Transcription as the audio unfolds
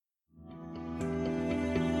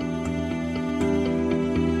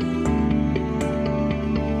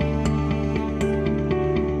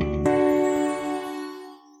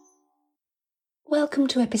Welcome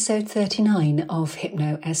to episode 39 of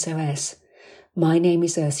Hypno SOS. My name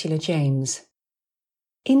is Ursula James.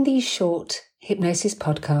 In these short hypnosis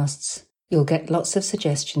podcasts, you'll get lots of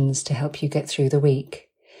suggestions to help you get through the week.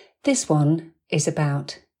 This one is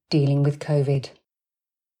about dealing with COVID.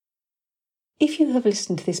 If you have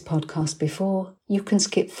listened to this podcast before, you can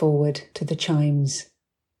skip forward to the chimes.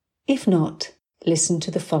 If not, listen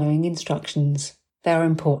to the following instructions. They are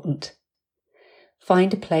important.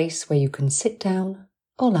 Find a place where you can sit down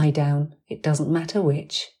or lie down, it doesn't matter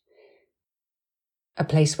which. A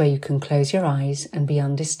place where you can close your eyes and be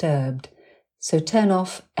undisturbed, so turn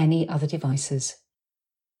off any other devices.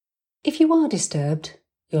 If you are disturbed,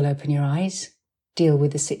 you'll open your eyes, deal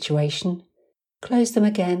with the situation, close them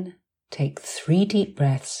again, take 3 deep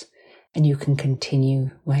breaths, and you can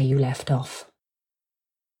continue where you left off.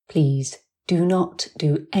 Please do not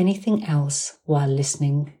do anything else while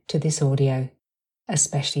listening to this audio,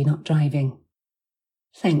 especially not driving.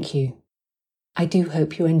 Thank you. I do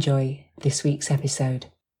hope you enjoy this week's episode.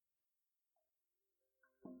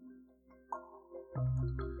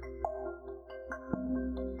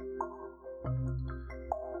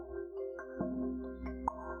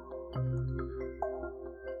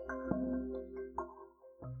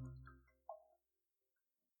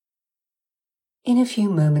 In a few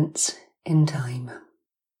moments in time.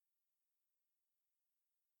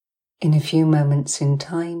 In a few moments in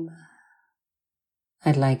time,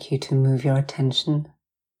 I'd like you to move your attention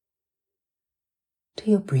to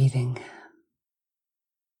your breathing.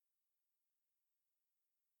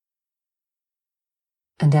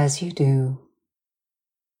 And as you do,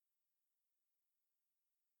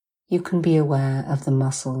 you can be aware of the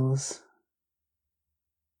muscles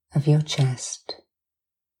of your chest,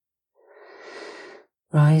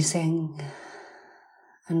 rising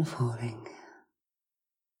and falling.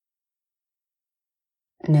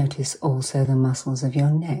 Notice also the muscles of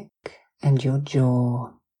your neck and your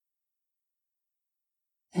jaw.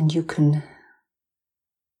 And you can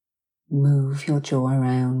move your jaw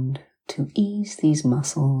around to ease these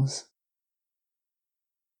muscles.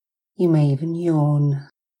 You may even yawn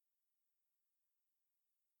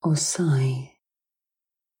or sigh.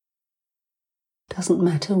 Doesn't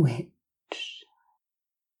matter which.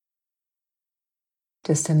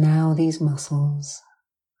 Just allow these muscles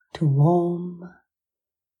to warm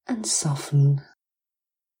and soften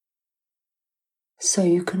so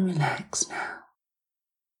you can relax now.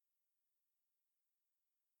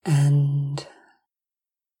 And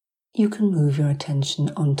you can move your attention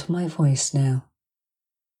onto my voice now.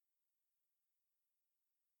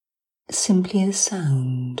 Simply the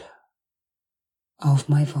sound of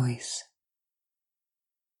my voice.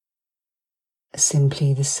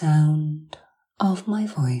 Simply the sound of my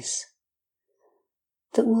voice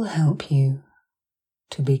that will help you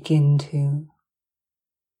to begin to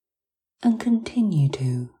and continue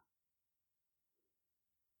to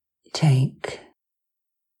take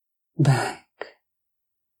back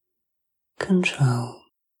control.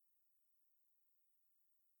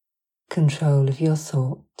 Control of your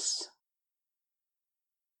thoughts,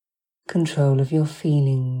 control of your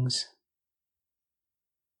feelings,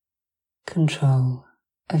 control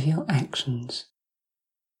of your actions.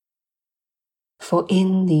 For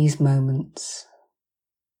in these moments,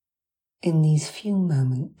 in these few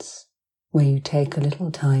moments where you take a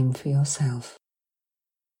little time for yourself,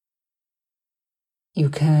 you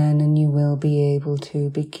can and you will be able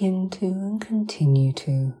to begin to and continue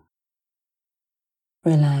to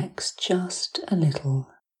relax just a little.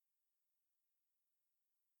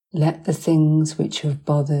 Let the things which have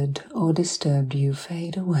bothered or disturbed you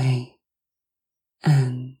fade away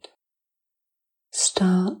and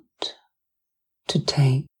start to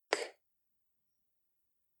take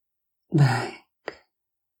back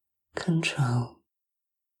control.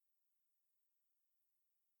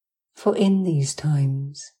 For in these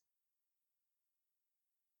times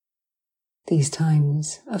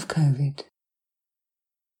of COVID,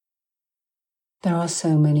 there are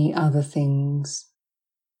so many other things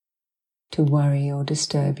to worry or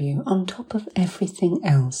disturb you on top of everything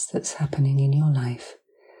else that's happening in your life.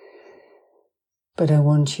 But I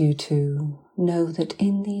want you to know that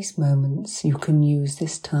in these moments you can use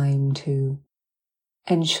this time to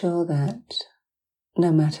ensure that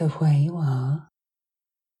no matter where you are,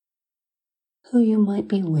 who you might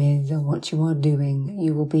be with or what you are doing,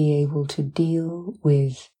 you will be able to deal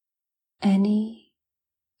with any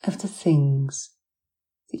of the things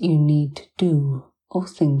that you need to do or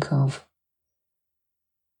think of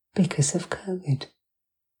because of COVID.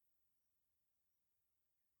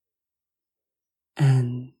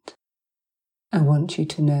 And I want you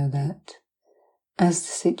to know that as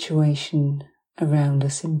the situation around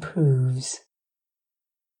us improves,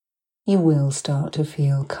 you will start to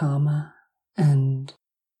feel calmer and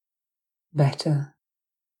better,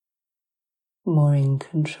 more in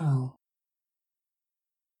control,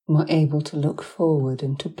 more able to look forward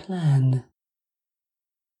and to plan,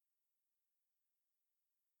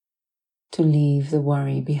 to leave the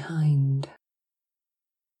worry behind.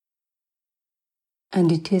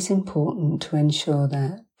 And it is important to ensure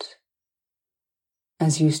that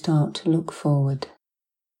as you start to look forward,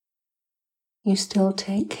 you still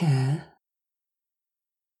take care.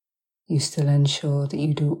 You still ensure that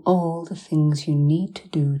you do all the things you need to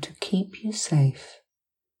do to keep you safe.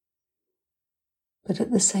 But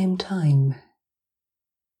at the same time,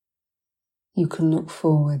 you can look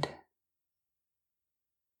forward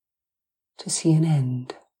to see an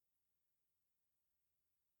end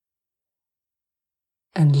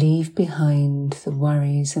and leave behind the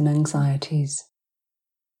worries and anxieties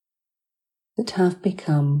that have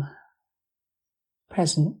become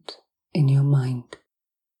present in your mind.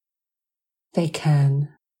 They can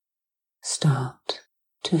start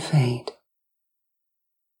to fade,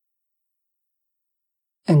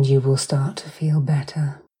 and you will start to feel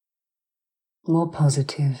better, more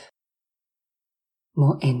positive,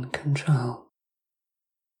 more in control.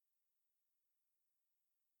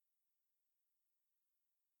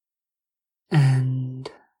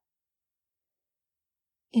 And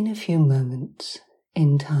in a few moments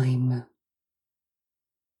in time,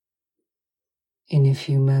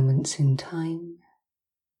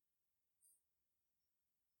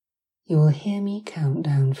 you will hear me count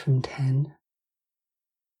down from 10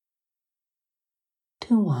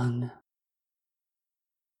 to 1.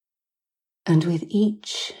 And with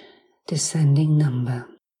each descending number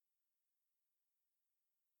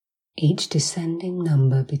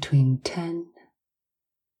between 10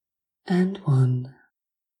 and 1,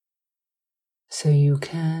 so you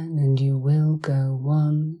can and you will go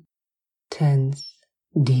 1/10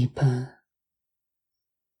 deeper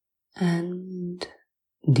and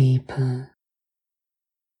deeper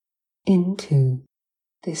into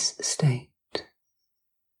this state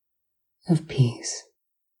of peace.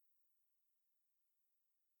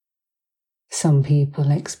 Some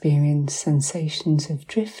people experience sensations of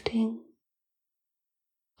drifting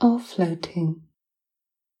or floating,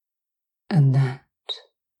 and that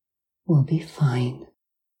will be fine.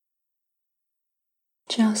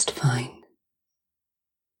 Just fine.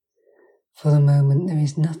 For the moment, there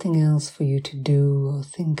is nothing else for you to do or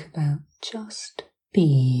think about. Just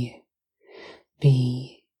be.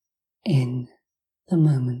 Be in the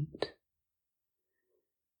moment.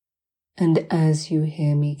 And as you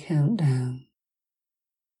hear me count down,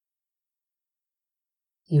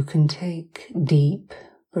 you can take deep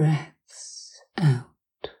breaths out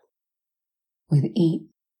with each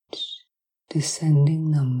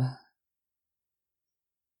descending number,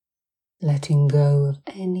 letting go of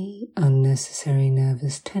any unnecessary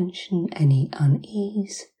nervous tension, any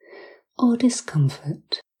unease or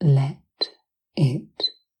discomfort. Let it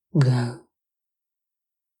go.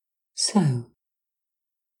 So,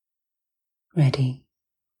 ready?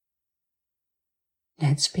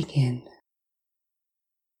 Let's begin.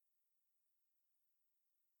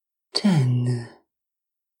 10.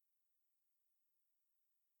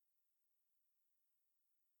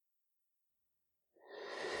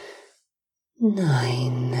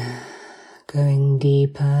 9. Going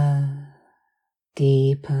deeper,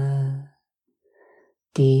 deeper,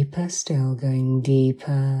 deeper still, going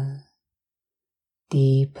deeper,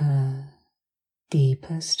 deeper,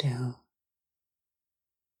 deeper still.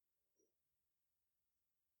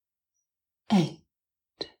 8.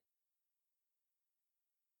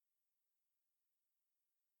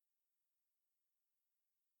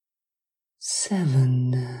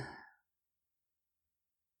 7.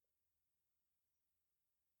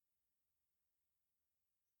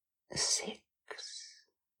 6.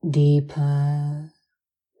 Deeper,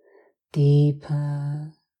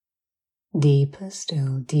 deeper, deeper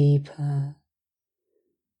still, deeper,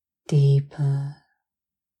 deeper,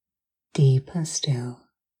 deeper still.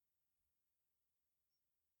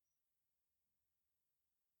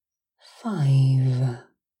 5.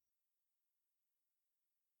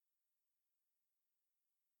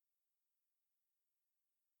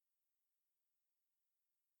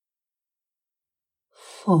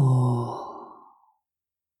 4.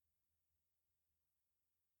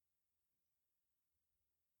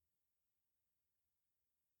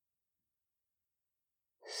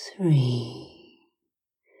 3.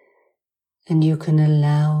 And you can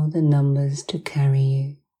allow the numbers to carry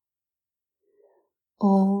you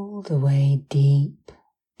all the way deep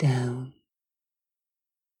down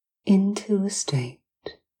into a state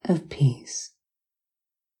of peace,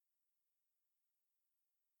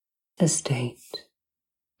 a state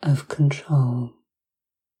of control,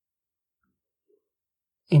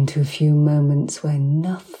 into a few moments where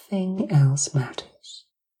nothing else matters,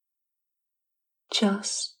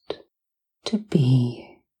 just to be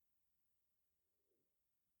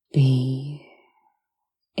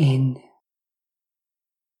in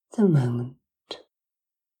the moment.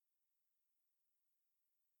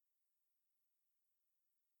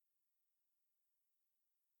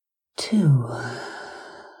 Two,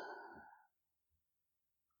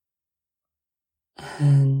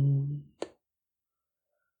 and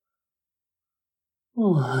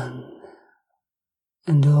one,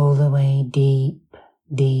 and all the way deep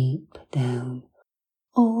down,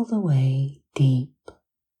 all the way deep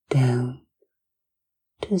down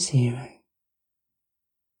to 0,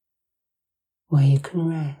 where you can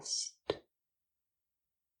rest,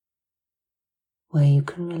 where you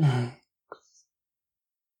can relax,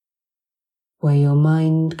 where your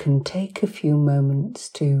mind can take a few moments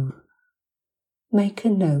to make a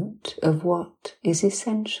note of what is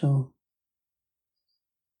essential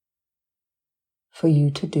for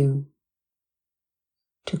you to do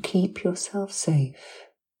to keep yourself safe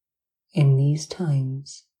in these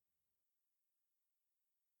times,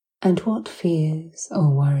 and what fears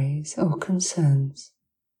or worries or concerns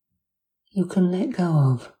you can let go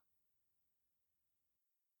of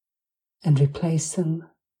and replace them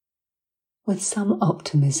with some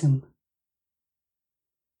optimism,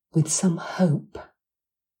 with some hope,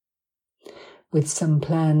 with some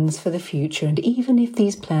plans for the future. And even if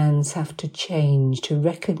these plans have to change, to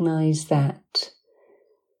recognize that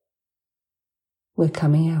we're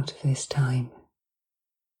coming out of this time,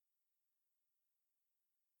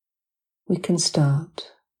 we can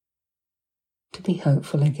start to be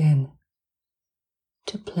hopeful again,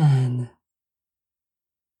 to plan,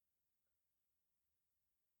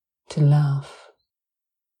 to laugh,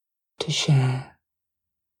 to share,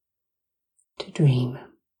 to dream.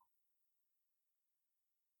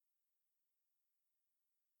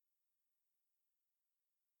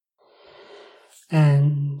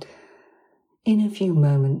 And in a few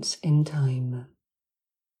moments in time,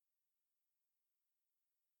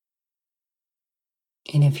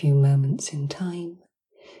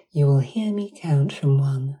 you will hear me count from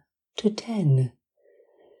 1 to 10.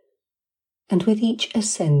 And with each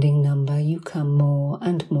ascending number, you come more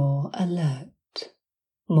and more alert,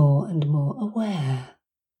 more and more aware,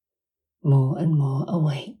 more and more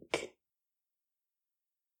awake.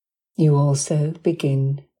 You also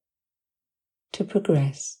begin to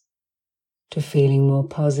progress to feeling more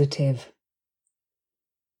positive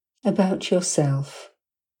about yourself,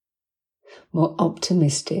 more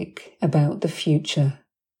optimistic about the future,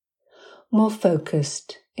 more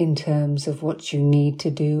focused in terms of what you need to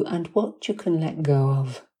do and what you can let go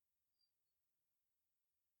of.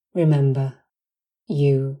 Remember,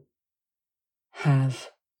 you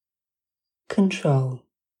have control.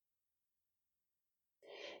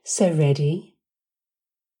 So ready?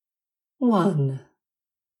 1,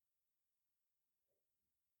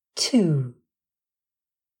 2,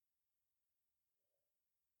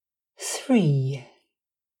 3,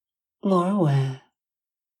 more aware.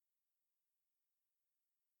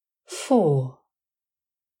 4,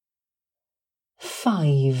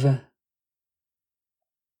 5,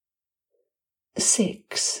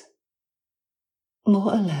 6,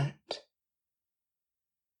 more alert.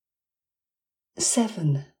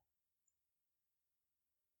 7,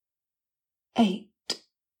 8,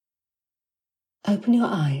 open your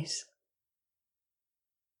eyes.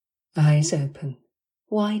 Eyes open,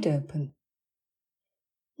 wide open.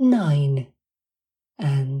 9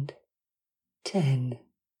 and 10.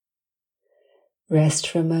 Rest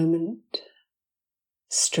for a moment,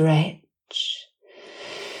 stretch,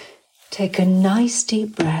 take a nice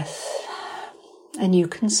deep breath, and you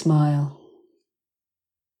can smile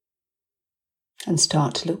and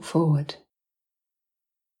start to look forward.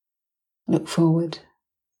 Look forward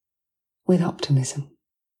with optimism.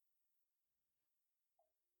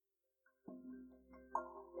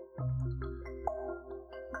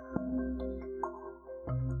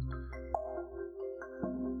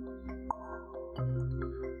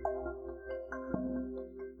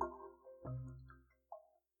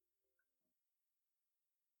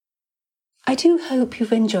 I do hope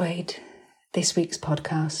you've enjoyed this week's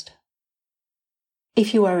podcast.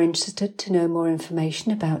 If you are interested to know more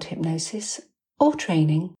information about hypnosis or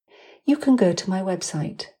training, you can go to my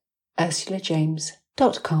website,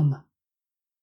 ursulajames.com.